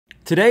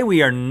Today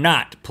we are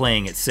not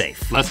playing it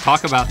safe. Let's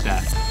talk about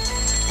that.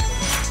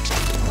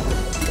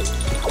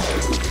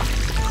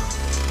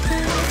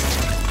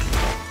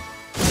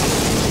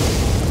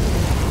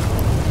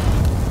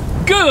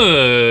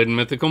 Good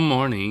mythical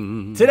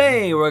morning.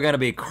 Today we're gonna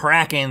be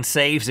cracking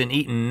safes and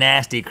eating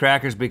nasty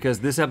crackers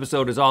because this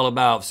episode is all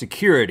about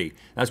security.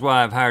 That's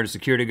why I've hired a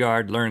security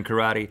guard, learned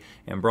karate,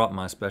 and brought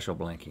my special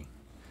blankie.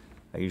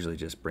 I usually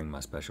just bring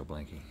my special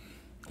blankie.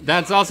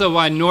 That's also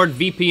why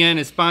NordVPN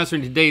is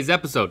sponsoring today's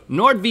episode.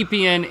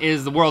 NordVPN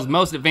is the world's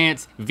most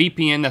advanced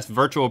VPN, that's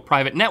virtual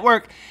private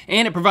network,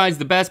 and it provides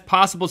the best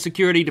possible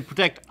security to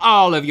protect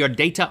all of your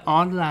data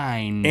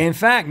online. In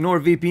fact,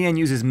 NordVPN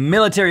uses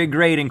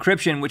military-grade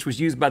encryption, which was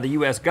used by the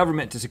US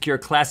government to secure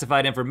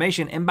classified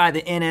information and by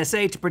the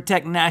NSA to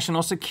protect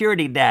national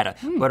security data.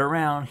 But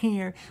around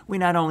here, we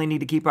not only need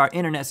to keep our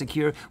internet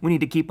secure, we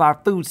need to keep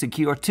our food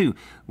secure too.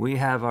 We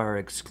have our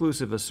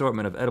exclusive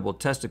assortment of edible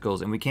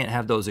testicles and we can't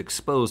have those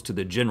exposed to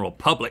the general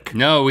public.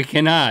 No, we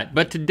cannot.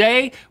 But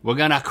today, we're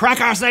gonna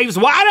crack our safes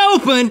wide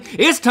open.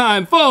 It's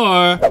time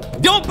for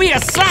Don't Be a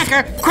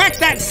Slacker, Crack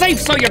That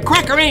Safe So Your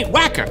Cracker Ain't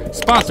Whacker.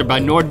 Sponsored by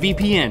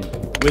NordVPN.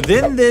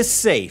 Within this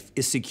safe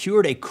is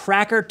secured a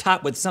cracker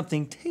topped with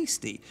something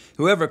tasty.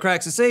 Whoever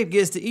cracks the safe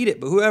gets to eat it,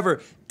 but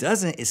whoever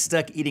doesn't is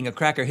stuck eating a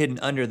cracker hidden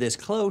under this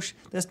cloche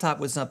that's topped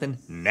with something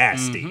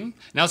nasty.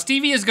 Now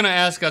Stevie is gonna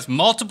ask us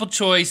multiple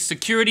choice,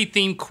 security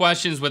themed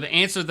questions with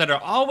answers that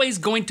are always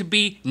going to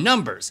be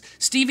numbers.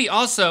 Stevie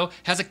also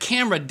has a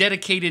camera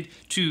dedicated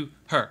to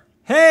her.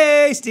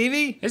 Hey,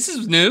 Stevie. This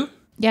is new.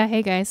 Yeah,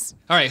 hey guys.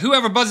 All right,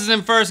 whoever buzzes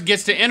in first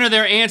gets to enter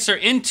their answer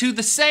into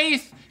the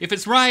safe. If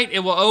it's right, it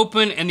will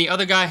open and the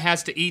other guy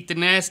has to eat the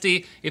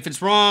nasty. If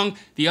it's wrong,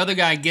 the other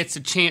guy gets a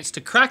chance to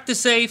crack the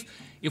safe.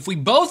 If we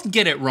both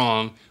get it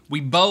wrong,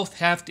 we both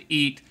have to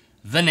eat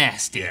the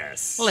nasty.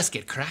 Yes. Well, let's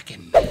get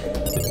cracking.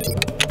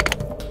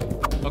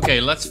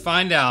 Okay, let's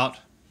find out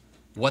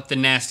what the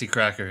nasty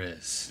cracker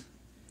is.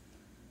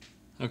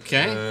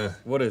 Okay.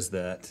 What is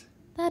that?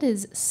 That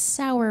is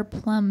sour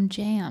plum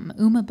jam,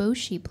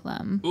 umeboshi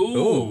plum.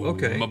 Ooh,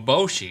 okay.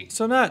 Maboshi.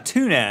 So not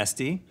too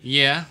nasty.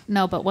 Yeah,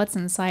 No, but what's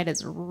inside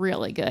is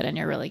really good and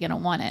you're really gonna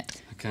want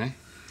it. okay.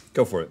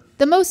 Go for it.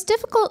 The most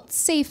difficult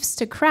safes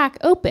to crack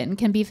open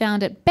can be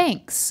found at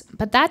banks,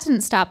 but that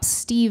didn't stop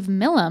Steve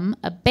Millam,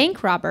 a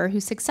bank robber who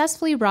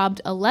successfully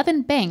robbed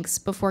 11 banks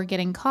before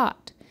getting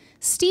caught.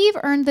 Steve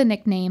earned the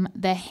nickname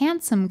the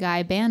Handsome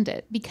Guy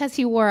Bandit because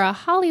he wore a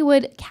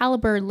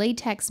Hollywood-caliber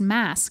latex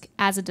mask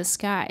as a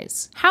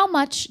disguise. How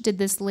much did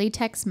this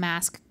latex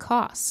mask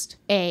cost?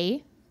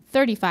 A,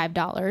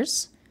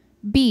 $35,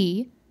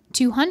 B,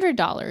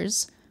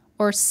 $200,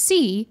 or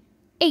C,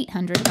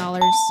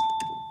 $800?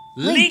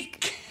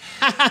 Leak!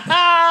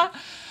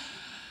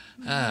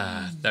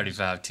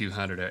 35,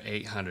 200, or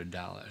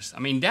 $800. I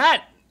mean,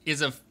 that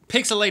is a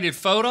pixelated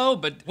photo,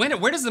 but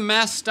where does the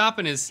mask stop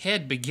and his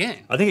head begin?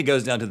 I think it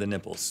goes down to the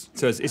nipples.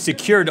 So it's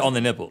secured on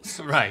the nipples.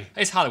 Right,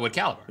 it's Hollywood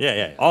caliber.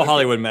 Yeah. All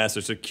Hollywood masks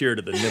are secured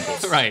to the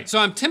nipples. Right, so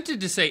I'm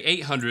tempted to say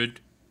 800,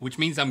 which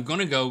means I'm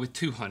gonna go with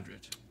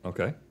 200.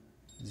 Okay.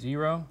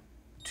 $0,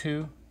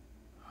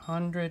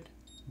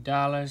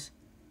 $200.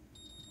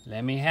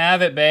 Let me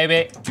have it,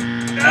 baby.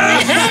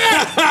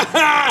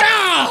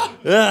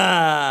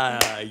 Yeah.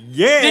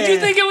 Did you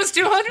think it was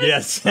 200?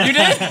 Yes. You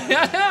did?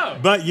 I know.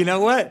 But you know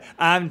what?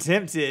 I'm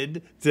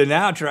tempted to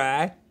now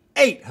try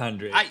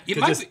 800.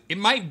 It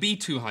might be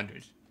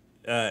 200.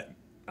 I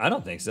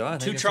don't think so. I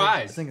think Two it's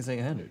tries. I think it's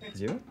 800.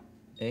 0,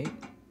 8,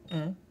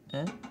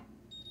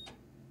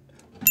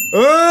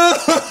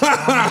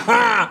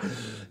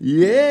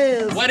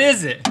 Yes. What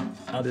is it?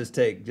 I'll just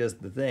take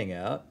just the thing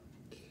out.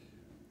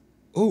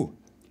 Ooh,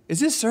 is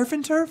this surf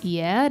and turf?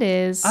 Yeah, it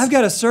is. I've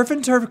got a surf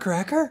and turf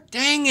cracker.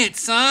 Dang it,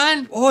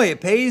 son. Boy,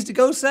 it pays to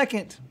go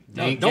second.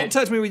 Dink Don't it.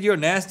 touch me with your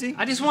nasty.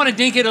 I just want to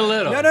dink it a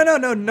little. No, All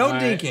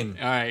right, dinking.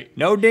 All right.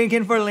 No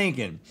dinking for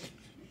Lincoln.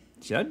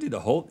 Should I do the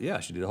whole, I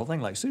should do the whole thing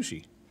like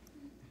sushi.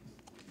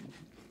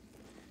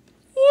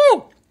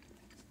 Woo!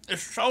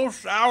 It's so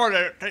sour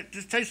that it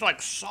just tastes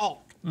like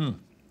salt.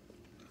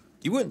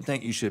 You wouldn't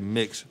think you should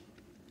mix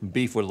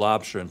beef with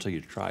lobster until you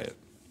try it.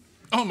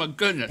 Oh my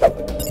goodness.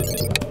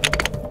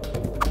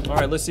 All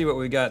right, let's see what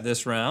we got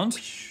this round.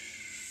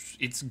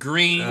 It's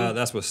green.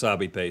 That's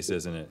wasabi paste,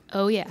 isn't it?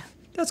 Oh, yeah.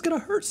 That's gonna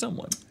hurt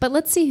someone. But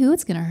let's see who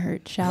it's gonna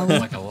hurt, shall we?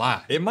 like a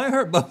lot. It might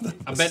hurt both of us.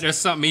 I bet there's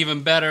something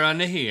even better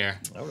under here.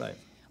 All right.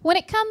 When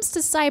it comes to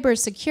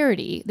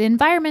cybersecurity, the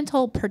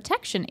Environmental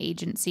Protection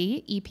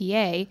Agency,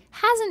 EPA,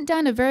 hasn't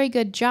done a very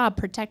good job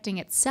protecting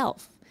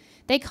itself.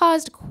 They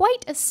caused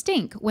quite a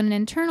stink when an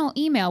internal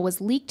email was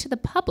leaked to the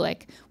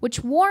public,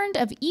 which warned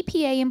of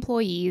EPA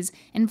employees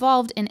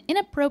involved in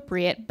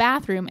inappropriate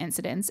bathroom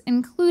incidents,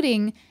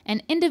 including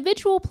an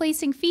individual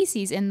placing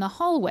feces in the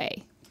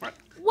hallway.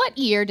 What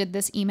year did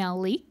this email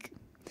leak?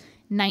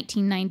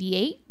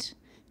 1998?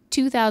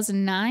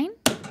 2009?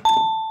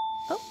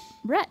 Oh,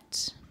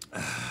 Rhett.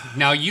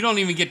 Now, you don't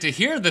even get to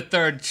hear the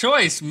third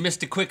choice,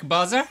 Mr. Quick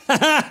Buzzer.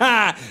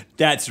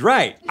 That's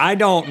right. I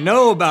don't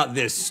know about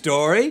this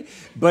story,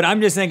 but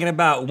I'm just thinking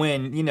about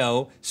when, you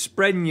know,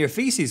 spreading your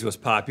feces was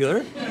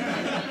popular.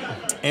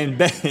 And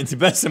to the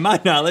best of my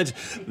knowledge,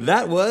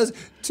 that was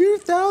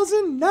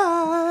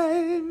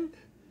 2009.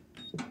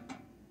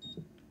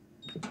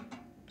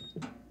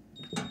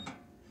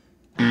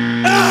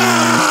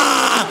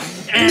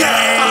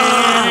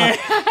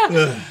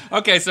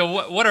 Okay,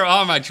 so what are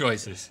all my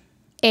choices?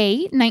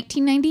 A,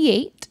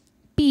 1998,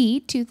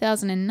 B,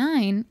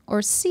 2009,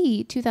 or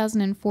C,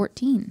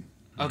 2014?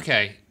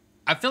 Okay,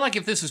 I feel like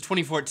if this was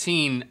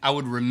 2014, I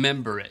would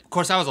remember it. Of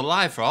course, I was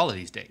alive for all of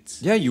these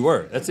dates. Yeah, you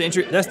were. That's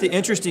the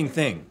interesting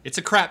thing. It's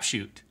a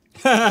crapshoot.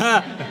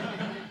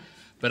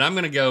 But I'm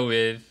gonna go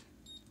with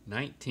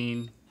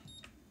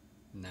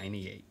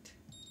 1998.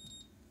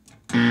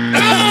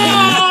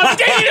 Oh,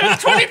 dang it, it was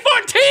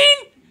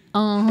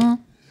 2014?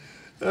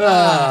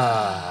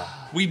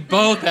 We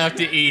both have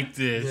to eat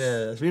this.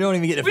 Yes, we don't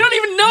even get. We don't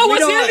even know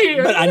what's in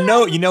here. But I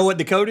know. You know what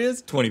the code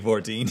is?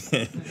 2014.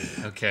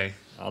 Okay.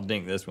 I'll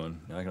dink this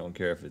one. I don't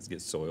care if it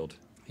gets soiled.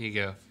 Here you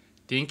go.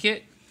 Dink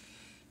it.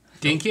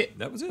 Dink it.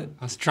 That was it.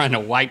 I was trying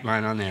to wipe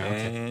mine on there.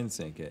 Okay. And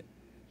sink it.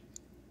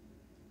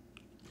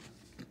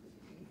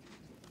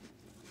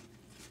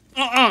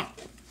 Oh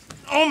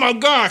my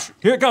gosh.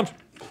 Here it comes.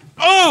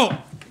 Oh!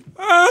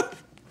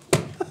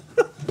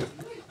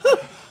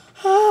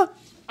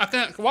 I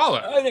can't swallow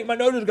it. I think my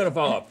nose is gonna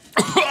fall off.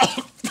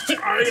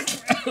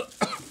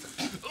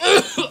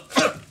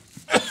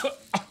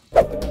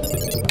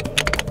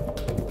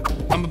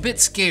 I'm a bit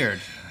scared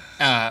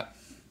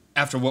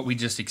after what we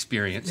just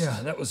experienced. Yeah,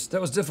 that was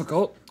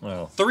difficult.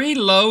 Oh. 3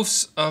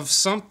 loaves of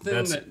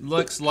something that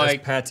looks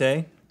like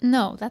pate.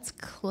 No, that's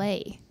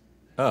clay.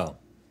 Oh.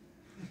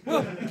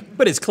 Well,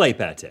 but it's clay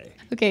pate.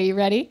 Okay, you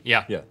ready?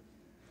 Yeah. Yeah.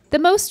 The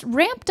most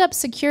ramped up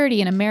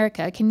security in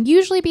America can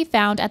usually be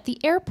found at the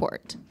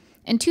airport.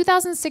 In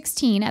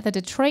 2016, at the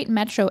Detroit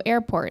Metro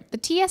Airport, the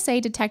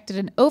TSA detected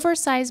an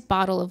oversized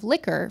bottle of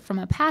liquor from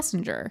a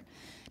passenger.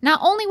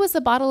 Not only was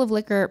the bottle of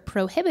liquor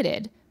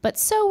prohibited, but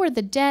so were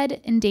the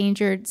dead,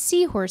 endangered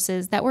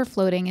seahorses that were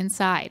floating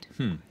inside.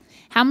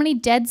 How many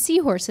dead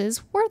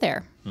seahorses were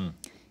there?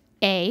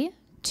 A,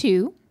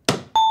 2,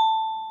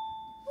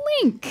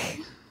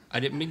 Link.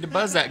 I didn't mean to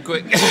buzz that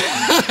quick.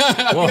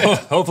 Well,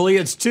 hopefully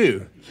it's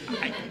 2.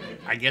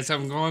 I guess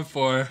I'm going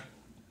for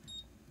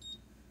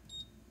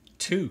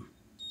 2.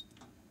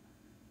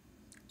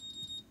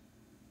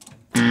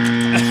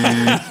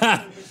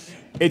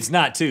 It's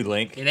not 2,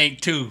 Link. It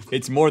ain't 2.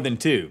 It's more than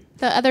 2.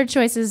 The other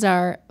choices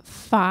are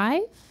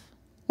 5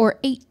 or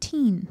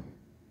 18.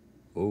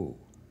 Ooh.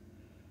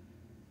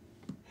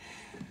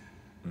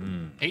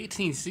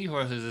 18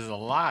 seahorses is a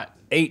lot.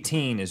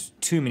 18 is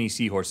too many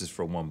seahorses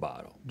for one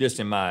bottle, just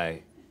in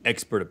my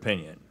expert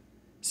opinion.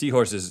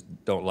 Seahorses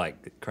don't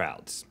like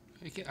crowds.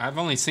 I've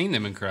only seen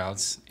them in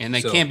crowds, and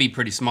they So- can be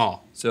pretty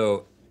small.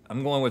 So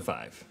I'm going with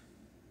 5.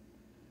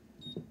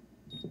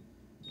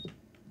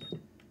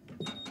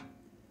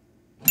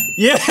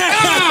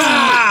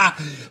 Yeah!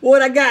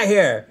 What I got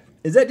here?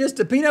 Is that just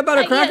a peanut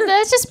butter cracker? Yeah,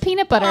 that's just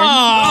peanut butter.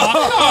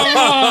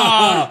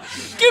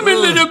 Give me a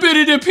little bit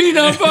of the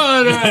peanut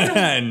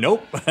butter.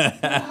 Nope.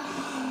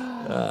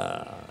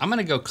 I'm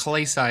gonna go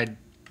clay side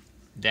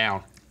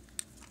down.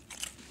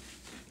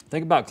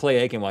 Think about Clay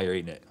Aiken while you're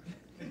eating it.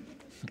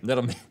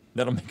 That'll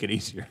make it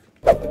easier.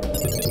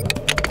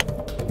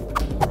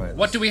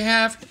 What do we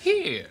have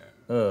here?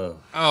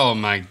 Oh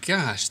my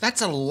gosh,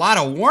 that's a lot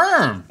of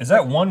worm. Is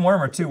that 1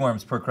 worm or 2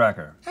 worms per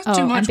cracker? That's Oh,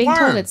 too much I'm being worm.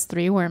 told it's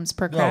 3 worms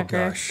per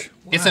cracker.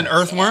 It's an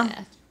earthworm?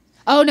 Yeah.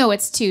 Oh, no,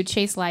 it's 2.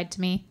 Chase lied to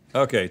me.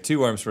 Okay,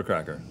 2 worms per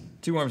cracker.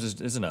 2 worms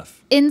is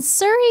enough. In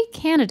Surrey,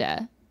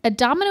 Canada, a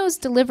Domino's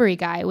delivery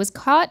guy was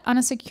caught on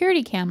a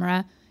security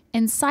camera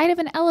inside of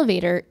an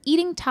elevator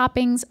eating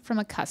toppings from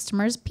a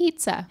customer's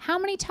pizza. How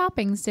many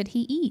toppings did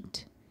he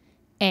eat?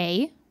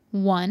 A,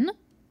 1,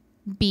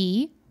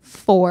 B,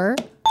 4,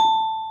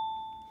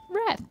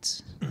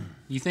 Rhett.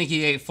 You think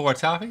he ate 4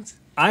 toppings?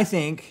 I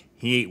think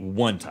he ate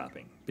 1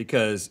 topping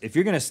because if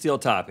you're gonna steal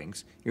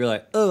toppings, you're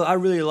like, oh, I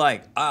really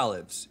like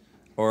olives,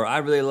 or I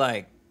really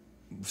like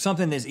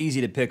something that's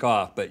easy to pick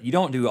off, but you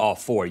don't do all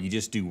 4, you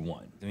just do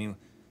 1. I mean,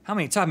 how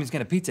many toppings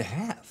can a pizza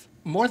have?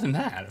 More than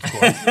that, of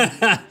course.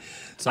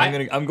 So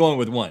I'm going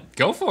with 1.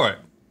 Go for it.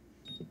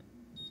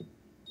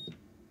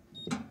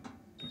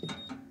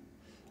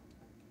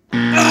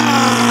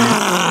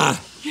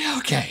 Yeah,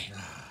 okay.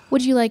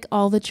 Would you like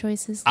all the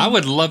choices? I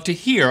would love to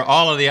hear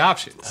all of the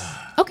options.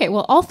 Okay,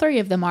 well, all 3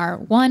 of them are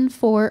 1,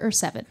 4, or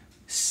 7.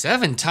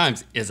 7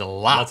 times is a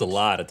lot. That's a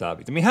lot of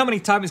toppings. I mean, how many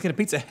toppings can a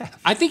pizza have?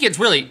 I think it's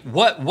really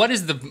what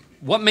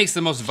makes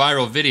the most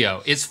viral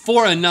video is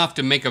 4 enough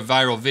to make a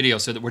viral video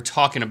so that we're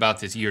talking about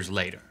this years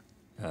later.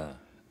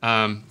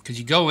 Because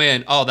you go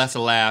in, oh, that's a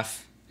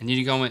laugh, and then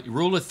you go in,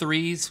 rule of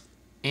 3s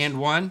and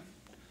 1.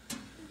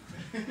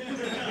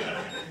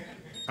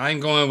 I'm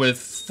going with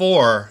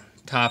 4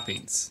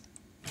 toppings.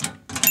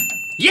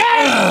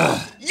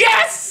 Yeah!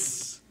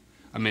 Yes!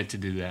 I meant to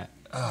do that.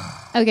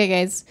 Okay,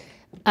 guys.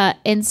 On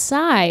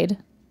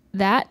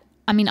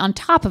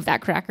top of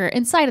that cracker,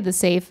 inside of the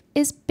safe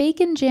is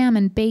bacon jam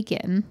and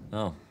bacon.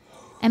 Oh.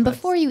 And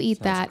before you eat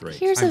that, great.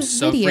 here's I'm a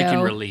so video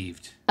freaking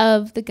relieved.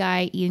 of the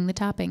guy eating the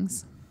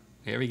toppings.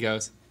 Here he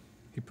goes.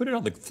 You put it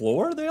on the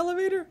floor of the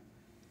elevator?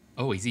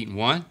 Oh, he's eating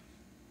one.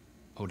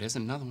 Oh, there's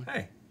another one.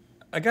 Hey,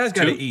 a guy's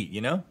got to Two? eat,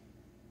 you know?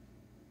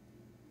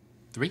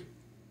 3.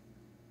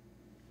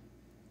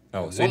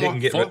 Oh, so One he more.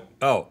 didn't get. Four.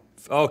 Oh,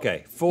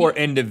 okay. 4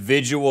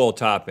 individual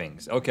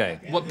toppings. Okay.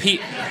 What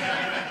Pete?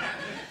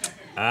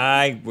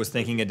 I was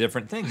thinking a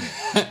different thing.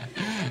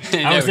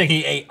 I was thinking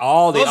he ate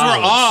all the Those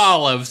olives. were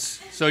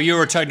olives, so you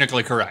were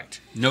technically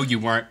correct. No, you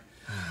weren't.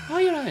 Oh,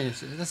 you know,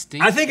 that's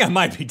deep. I think I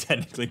might be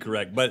technically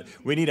correct, but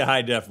we need a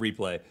high def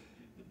replay.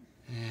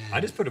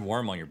 I just put a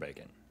worm on your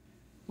bacon.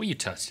 Well, you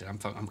touched it. I'm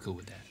cool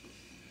with that.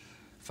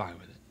 Fine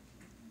with it.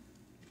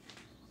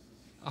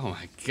 Oh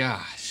my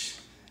gosh.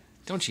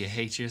 Don't you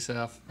hate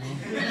yourself?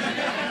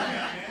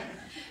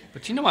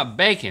 But you know what?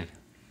 Bacon.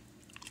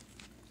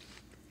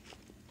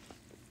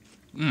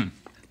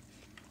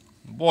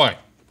 Boy.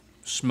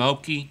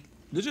 Smoky.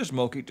 This is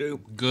smoky too.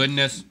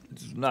 Goodness.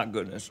 This is not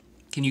goodness.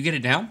 Can you get it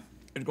down?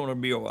 It's gonna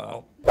be a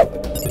while.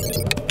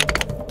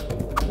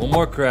 One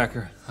more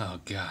cracker. Oh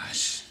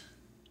gosh.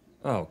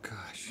 Oh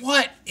gosh.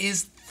 What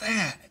is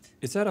that?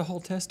 Is that a whole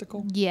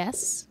testicle?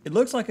 Yes. It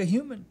looks like a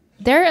human.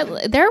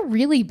 They're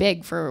really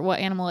big for what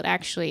animal it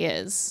actually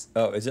is.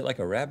 Oh, is it like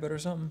a rabbit or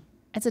something?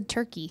 It's a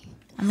turkey.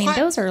 I mean, What?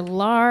 those are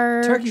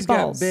large Turkey's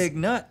balls. got big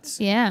nuts.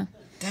 Yeah.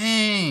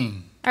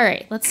 Dang. All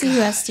right, let's see who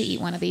has to eat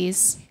one of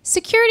these.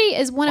 Security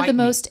is one of the Bite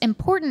me. most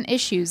important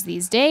issues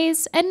these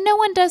days, and no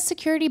one does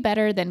security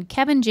better than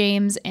Kevin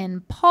James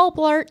in Paul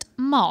Blart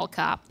Mall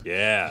Cop.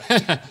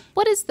 Yeah.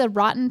 What is the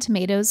Rotten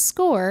Tomatoes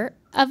score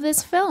of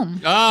this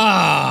film?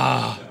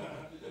 Ah.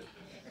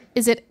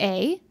 Is it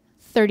A,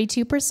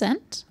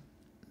 32%,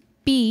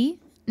 B,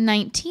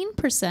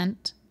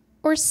 19%,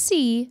 or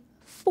C,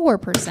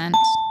 4%?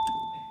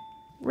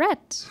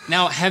 Rhett.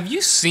 Now, have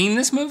you seen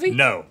this movie?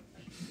 No.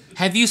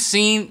 Have you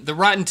seen the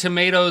Rotten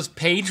Tomatoes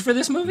page for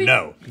this movie?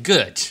 No.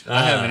 Good.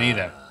 I haven't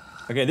either.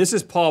 Okay, this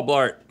is Paul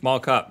Blart Mall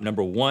Cop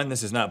number 1.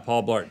 This is not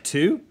Paul Blart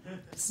 2.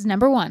 This is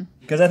number 1.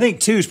 Because I think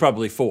 2 is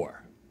probably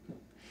 4.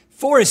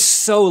 4 is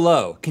so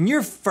low. Can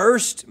your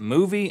first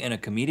movie in a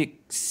comedic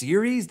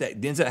series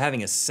that ends up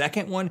having a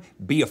second one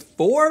be a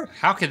 4?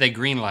 How could they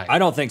greenlight? I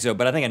don't think so,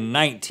 but I think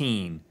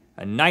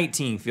a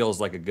 19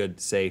 feels like a good,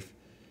 safe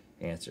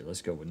answer.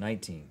 Let's go with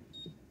 19.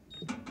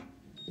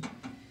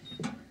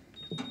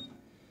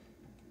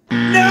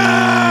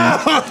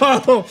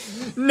 No!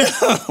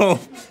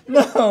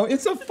 No,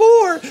 it's a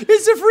 4.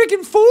 It's a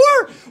freaking 4.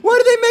 Why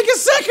did they make a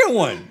second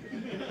one?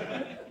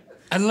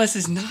 Unless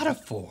it's not a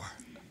 4.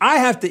 I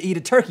have to eat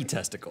a turkey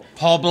testicle.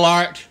 Paul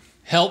Blart,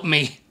 help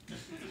me.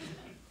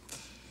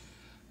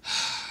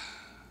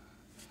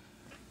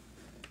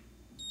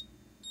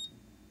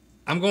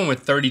 I'm going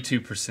with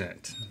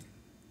 32%.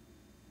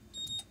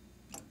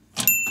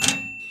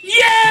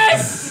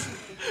 Yes!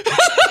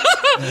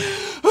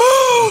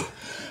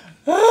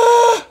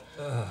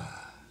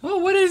 Oh,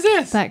 what is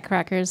this? That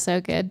cracker is so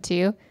good,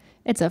 too.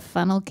 It's a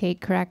funnel cake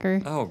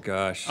cracker. Oh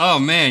gosh. Oh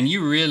man,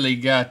 you really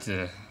got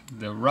the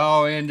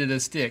raw end of the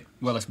stick.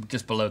 Well, it's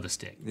just below the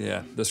stick.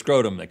 Yeah, the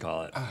scrotum they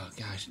call it. Oh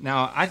gosh.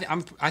 Now I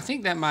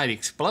think that might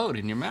explode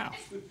in your mouth.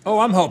 Oh,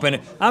 I'm hoping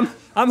I'm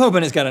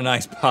hoping it's got a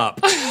nice pop.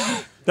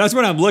 That's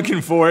what I'm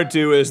looking forward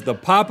to is the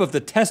pop of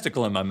the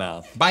testicle in my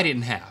mouth. Bite it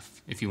in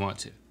half if you want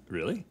to.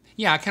 Really?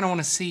 Yeah, I kind of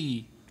want to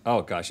see.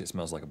 Oh gosh, it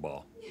smells like a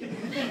ball.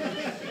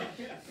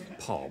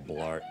 Paul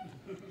Blart.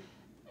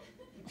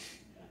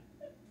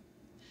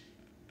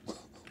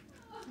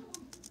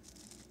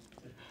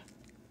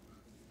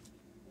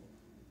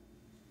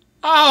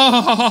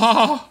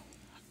 Oh,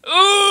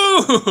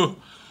 ooh!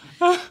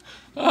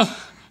 I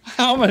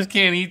almost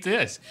can't eat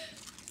this.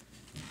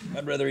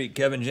 I'd rather eat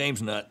Kevin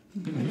James nut.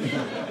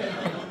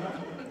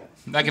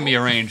 That can be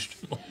arranged.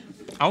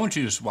 I want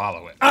you to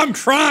swallow it. I'm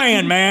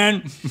trying,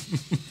 man.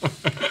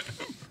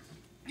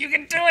 You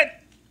can do it.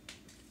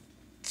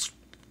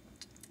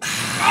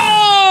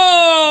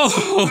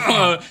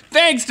 Oh!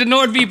 Thanks to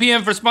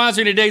NordVPN for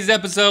sponsoring today's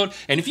episode.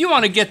 And if you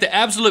want to get the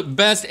absolute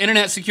best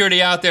internet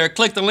security out there,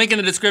 click the link in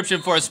the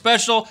description for a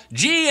special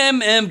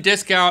GMM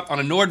discount on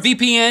a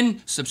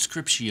NordVPN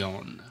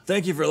subscription.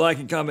 Thank you for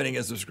liking, commenting,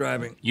 and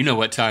subscribing. You know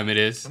what time it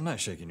is. I'm not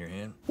shaking your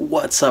hand.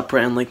 What's up,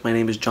 Brand Link? My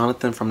name is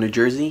Jonathan from New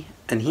Jersey,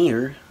 and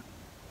here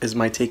is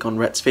my take on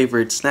Rhett's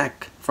favorite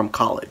snack from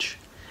college.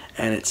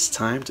 And it's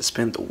time to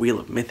spin the wheel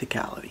of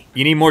mythicality.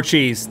 You need more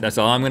cheese, that's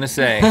all I'm gonna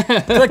say.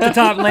 Click the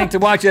top link to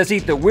watch us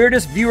eat the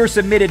weirdest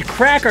viewer-submitted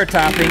cracker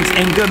toppings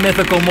and good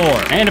mythical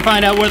more. And to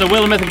find out where the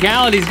wheel of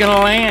mythicality is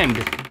gonna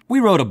land. We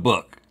wrote a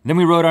book, then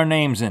we wrote our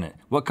names in it.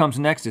 What comes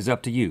next is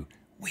up to you.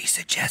 We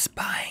suggest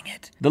buying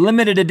it. The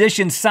limited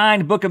edition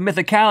signed book of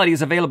mythicality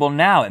is available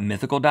now at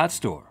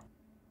mythical.store.